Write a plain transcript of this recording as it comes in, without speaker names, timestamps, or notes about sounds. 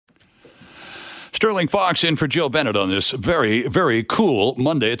Sterling Fox in for Jill Bennett on this very, very cool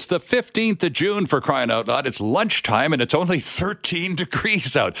Monday. It's the 15th of June, for crying out loud. It's lunchtime and it's only 13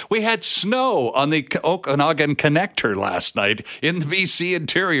 degrees out. We had snow on the Okanagan Connector last night in the BC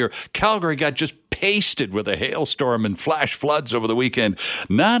interior. Calgary got just pasted with a hailstorm and flash floods over the weekend.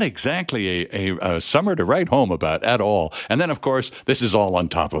 Not exactly a summer to write home about at all. And then, of course, this is all on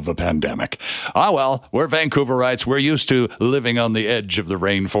top of a pandemic. Well, we're Vancouverites. We're used to living on the edge of the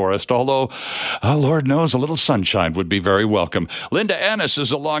rainforest, although, Lord knows, a little sunshine would be very welcome. Linda Annis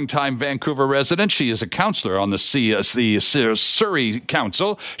is a longtime Vancouver resident. She is a councillor on the Surrey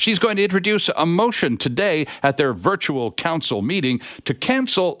Council. She's going to introduce a motion today at their virtual council meeting to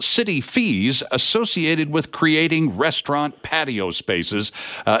cancel city fees associated with creating restaurant patio spaces.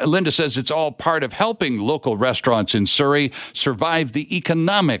 Linda says it's all part of helping local restaurants in Surrey survive the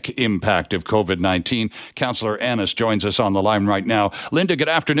economic impact of COVID-19. Councillor Annis joins us on the line right now. Linda, good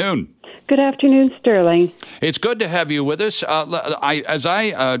afternoon. Good afternoon, Sterling. It's good to have you with us. As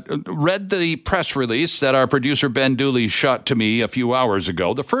I read the press release that our producer Ben Dooley shot to me a few hours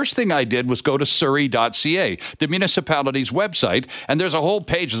ago, the first thing I did was go to surrey.ca, the municipality's website, and there's a whole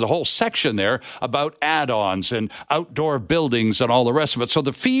page, there's a whole section there about add-ons and outdoor buildings and all the rest of it. So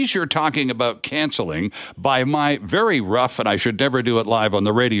the fees you're talking about canceling, by my very rough, and I should never do it live on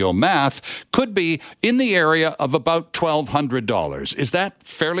the radio, math, could be in the area of about $1,200. Is that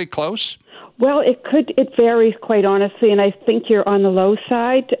fairly close? Well, it varies, quite honestly, and I think you're on the low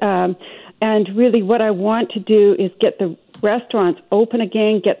side. And really what I want to do is get the restaurants open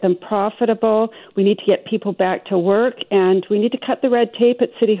again, get them profitable. We need to get people back to work, and we need to cut the red tape at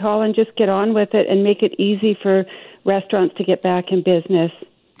City Hall and just get on with it and make it easy for restaurants to get back in business.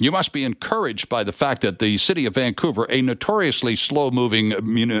 You must be encouraged by the fact that the City of Vancouver, a notoriously slow-moving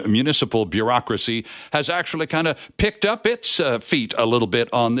municipal bureaucracy, has actually kind of picked up its feet a little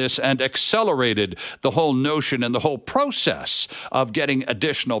bit on this and accelerated the whole notion and the whole process of getting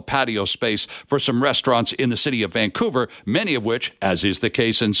additional patio space for some restaurants in the City of Vancouver, many of which, as is the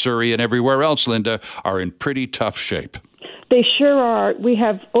case in Surrey and everywhere else, Linda, are in pretty tough shape. They sure are. We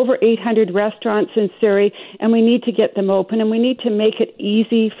have over 800 restaurants in Surrey, and we need to get them open, and we need to make it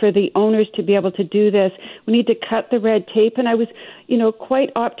easy for the owners to be able to do this. We need to cut the red tape, and I was,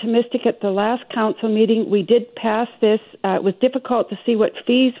 quite optimistic at the last council meeting. We did pass this. It was difficult to see what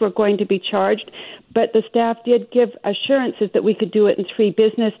fees were going to be charged, but the staff did give assurances that we could do it in 3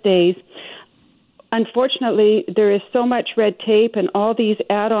 business days. Unfortunately, there is so much red tape and all these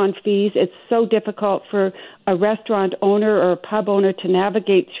add-on fees. It's so difficult for a restaurant owner or a pub owner to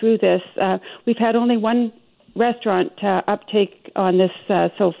navigate through this. We've had only one restaurant uptake on this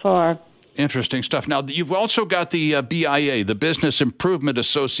so far. Interesting stuff. Now, you've also got the BIA, the Business Improvement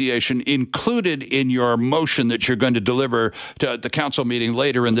Association, included in your motion that you're going to deliver to the council meeting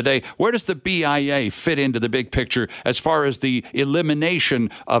later in the day. Where does the BIA fit into the big picture as far as the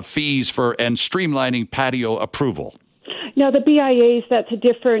elimination of fees for and streamlining patio approval? Now, the BIAs, that's a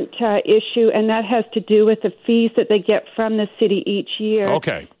different issue, and that has to do with the fees that they get from the city each year.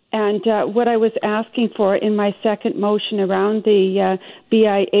 Okay. And what I was asking for in my second motion around the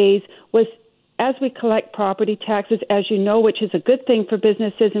BIAs was, as we collect property taxes, as you know, which is a good thing for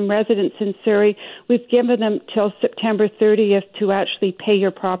businesses and residents in Surrey, we've given them till September 30th to actually pay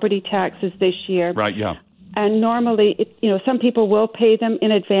your property taxes this year. Right, yeah. And normally, some people will pay them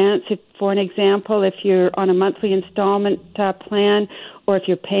in advance. For an example, if you're on a monthly installment plan, or if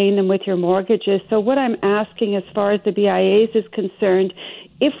you're paying them with your mortgages. So what I'm asking as far as the BIAs is concerned,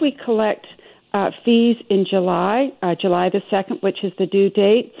 if we collect fees in July the 2nd, which is the due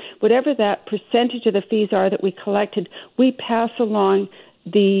date, whatever that percentage of the fees are that we collected, we pass along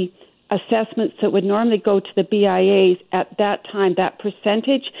the assessments that would normally go to the BIAs at that time, that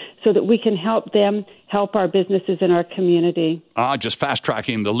percentage, so that we can help them help our businesses in our community. Just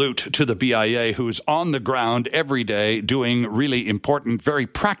fast-tracking the loot to the BIA, who's on the ground every day doing really important, very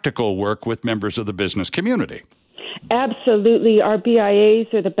practical work with members of the business community. Absolutely. Our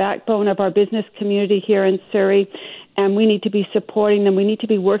BIAs are the backbone of our business community here in Surrey, and we need to be supporting them. We need to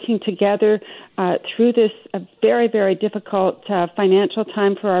be working together through this very, very difficult financial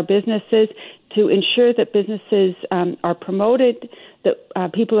time for our businesses to ensure that businesses are promoted,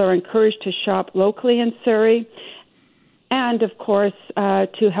 that people are encouraged to shop locally in Surrey, and, of course,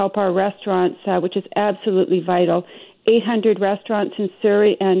 to help our restaurants, which is absolutely vital. 800 restaurants in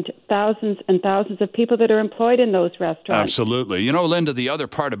Surrey and thousands of people that are employed in those restaurants. Absolutely. You know, Linda, the other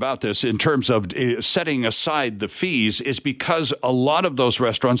part about this in terms of setting aside the fees is because a lot of those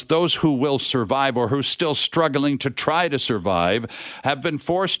restaurants, those who will survive or who are still struggling to try to survive, have been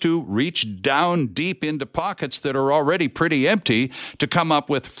forced to reach down deep into pockets that are already pretty empty to come up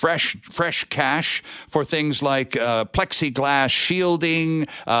with fresh cash for things like plexiglass shielding,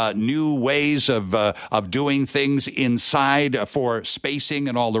 new ways of doing things inside for spacing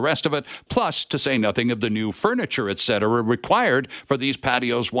and all the rest of it, plus to say nothing of the new furniture, et cetera, required for these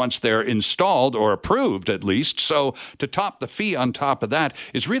patios once they're installed or approved at least. So to top the fee on top of that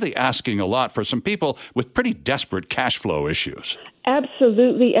is really asking a lot for some people with pretty desperate cash flow issues.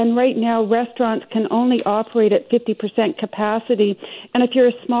 Absolutely. And right now, restaurants can only operate at 50% capacity. And if you're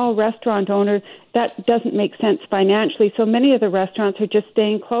a small restaurant owner, that doesn't make sense financially. So many of the restaurants are just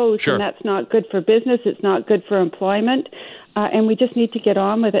staying closed. Sure. And that's not good for business. It's not good for employment. And we just need to get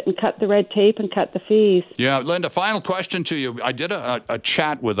on with it and cut the red tape and cut the fees. Yeah, Linda, final question to you. I did a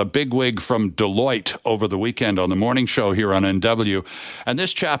chat with a bigwig from Deloitte over the weekend on the morning show here on NW. And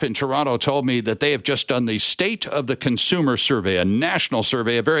this chap in Toronto told me that they have just done the State of the Consumer Survey, a national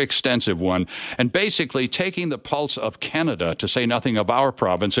survey, a very extensive one, and basically taking the pulse of Canada, to say nothing of our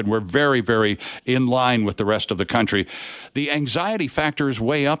province, and we're very, very in line with the rest of the country. The anxiety factor is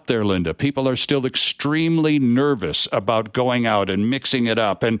way up there, Linda. People are still extremely nervous about going out and mixing it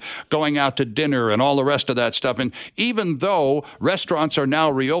up and going out to dinner and all the rest of that stuff. And even though restaurants are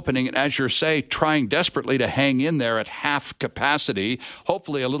now reopening and, as you say, trying desperately to hang in there at half capacity,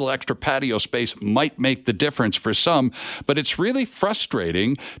 hopefully a little extra patio space might make the difference for some. But it's really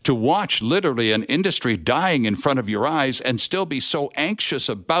frustrating to watch literally an industry dying in front of your eyes and still be so anxious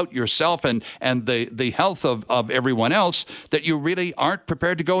about yourself and the health of everyone else that you really aren't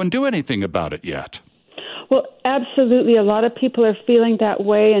prepared to go and do anything about it yet. Well, absolutely. A lot of people are feeling that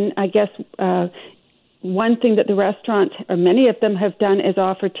way. And I guess one thing that the restaurants, or many of them, have done is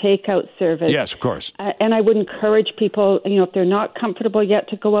offer takeout service. Yes, of course. And I would encourage people, if they're not comfortable yet,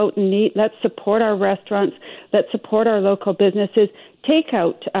 to go out and eat. Let's support our restaurants. Let's support our local businesses.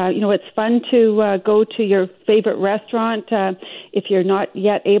 Takeout. It's fun to go to your favorite restaurant if you're not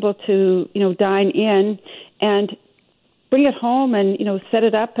yet able to, dine in, and bring it home and, set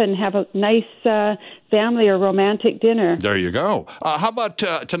it up and have a nice family or romantic dinner. There you go. How about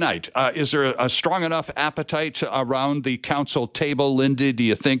tonight? Is there a strong enough appetite around the council table, Linda, do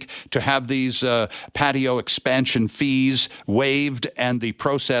you think, to have these patio expansion fees waived and the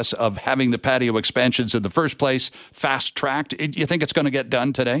process of having the patio expansions in the first place fast-tracked? Do you think it's going to get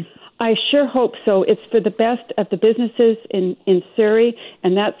done today? I sure hope so. It's for the best of the businesses in Surrey,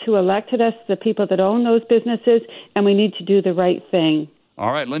 and that's who elected us, the people that own those businesses, and we need to do the right thing.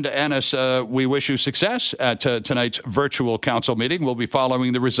 All right, Linda Annis, we wish you success at tonight's virtual council meeting. We'll be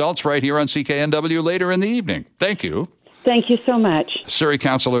following the results right here on CKNW later in the evening. Thank you. Thank you so much. Surrey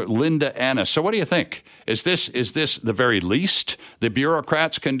Councillor Linda Annis. So what do you think? Is this the very least the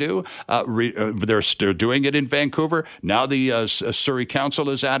bureaucrats can do? They're doing it in Vancouver. Now the Surrey Council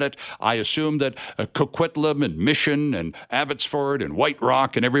is at it. I assume that Coquitlam and Mission and Abbotsford and White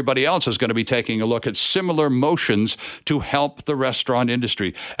Rock and everybody else is going to be taking a look at similar motions to help the restaurant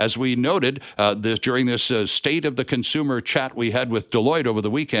industry. As we noted during this State of the Consumer chat we had with Deloitte over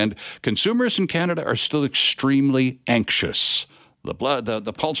the weekend, consumers in Canada are still extremely anxious.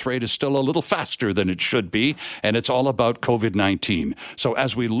 The pulse rate is still a little faster than it should be, and it's all about COVID-19. So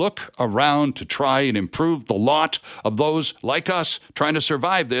as we look around to try and improve the lot of those like us trying to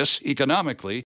survive this economically,